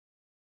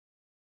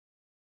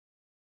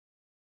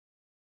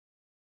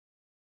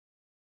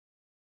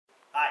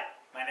Hi,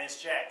 my name is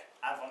Jack.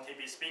 I'm from Tang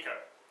Band Speaker.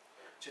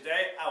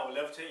 Today, I would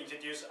love to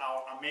introduce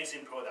our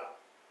amazing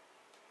product,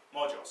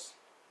 modules.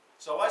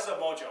 So what's a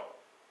module?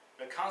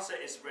 The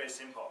concept is very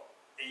simple.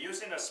 It's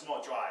using a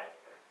small drive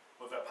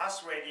with a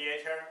pass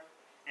radiator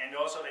and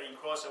also the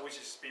enclosure which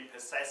has been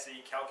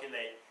precisely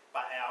calculated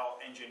by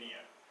our engineer.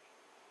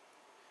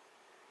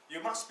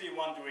 You must be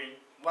wondering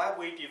why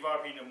we're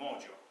developing a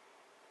module.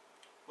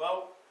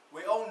 Well,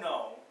 we all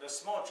know the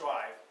small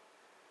drive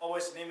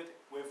always limited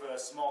with a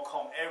small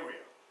cone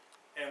area.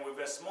 And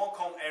with a small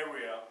cone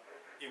area,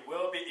 it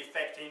will be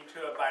affecting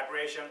to the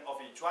vibration of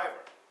the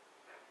driver.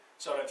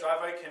 So the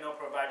driver cannot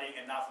provide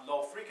enough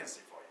low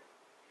frequency for you.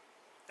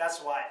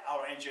 That's why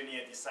our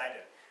engineer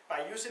decided,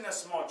 by using a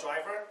small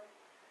driver,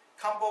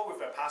 coupled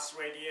with a pass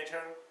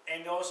radiator,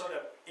 and also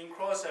the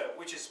enclosure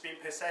which has been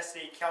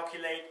precisely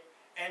calculated,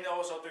 and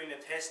also doing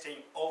the testing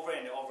over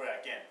and over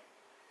again.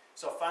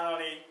 So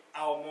finally,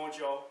 our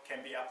module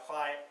can be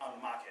applied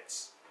on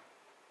markets.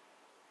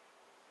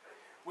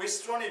 We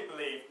strongly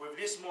believe with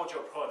this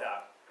module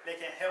product, they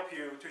can help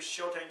you to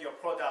shorten your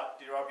product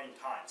developing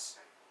times.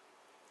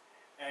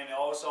 And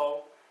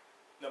also,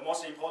 the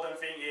most important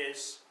thing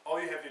is,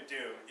 all you have to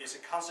do is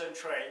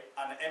concentrate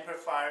on the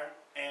amplifier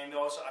and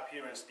also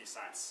appearance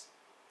designs.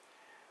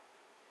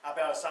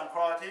 About sound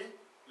quality,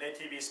 let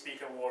Tang Band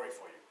Speaker worry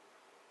for you.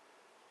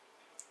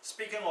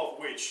 Speaking of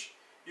which,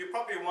 you're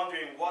probably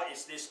wondering what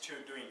is this tool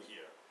doing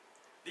here.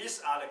 These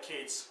are the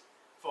kits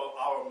for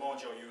our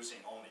module using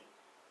only.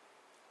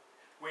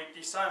 We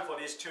designed for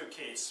these two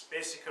kits,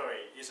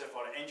 basically is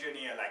for an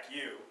engineer like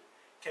you,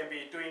 can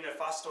be doing the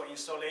faster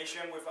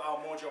installation with our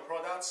module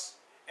products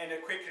and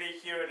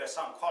quickly hear the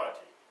sound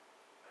quality.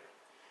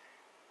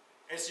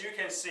 As you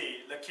can see,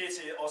 the kit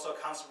also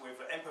comes with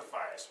an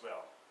amplifier as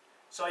well.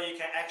 So it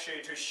can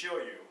actually to show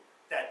you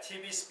that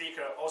Tang Band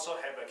Speaker also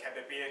have a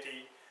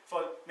capability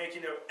for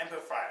making the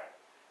amplifier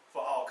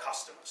for our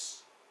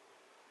customers.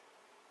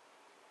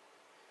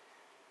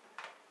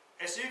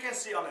 As you can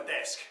see on the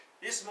desk,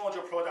 this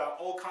module product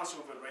all comes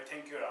with a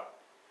rectangular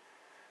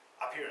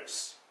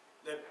appearance.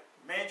 The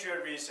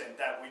major reason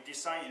that we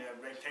design in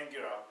a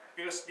rectangular,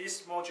 because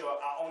these modules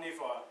are only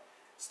for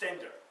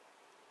standard.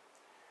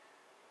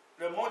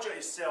 The module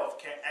itself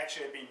can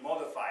actually be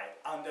modified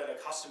under the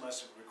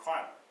customer's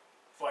requirement.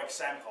 For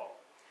example,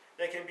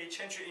 they can be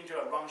changed into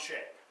a round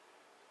shape,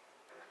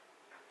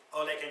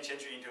 or they can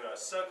change it into a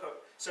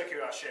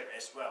circular shape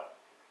as well.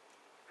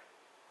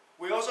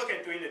 We also can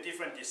do in a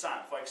different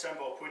design. For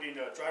example, putting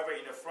the driver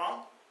in the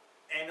front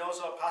and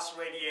also a pass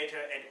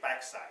radiator at the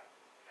back side.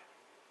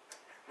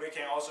 We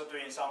can also do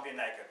in something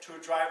like a two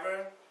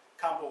driver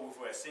coupled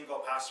with a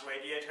single pass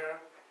radiator,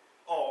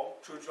 or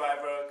two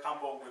driver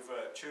coupled with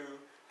a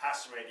two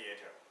pass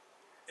radiator.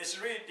 It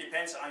really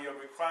depends on your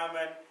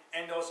requirement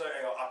and also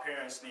your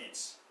appearance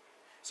needs.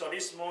 So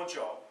this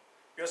module,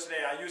 because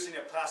they are using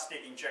a plastic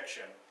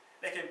injection,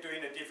 they can do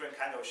in a different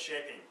kind of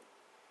shaping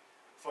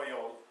for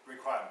your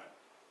requirement.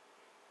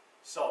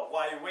 So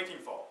what are you waiting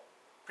for?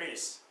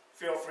 Please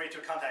feel free to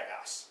contact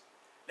us.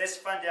 Let's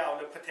find out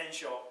the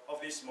potential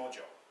of this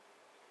module.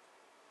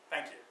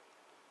 Thank you.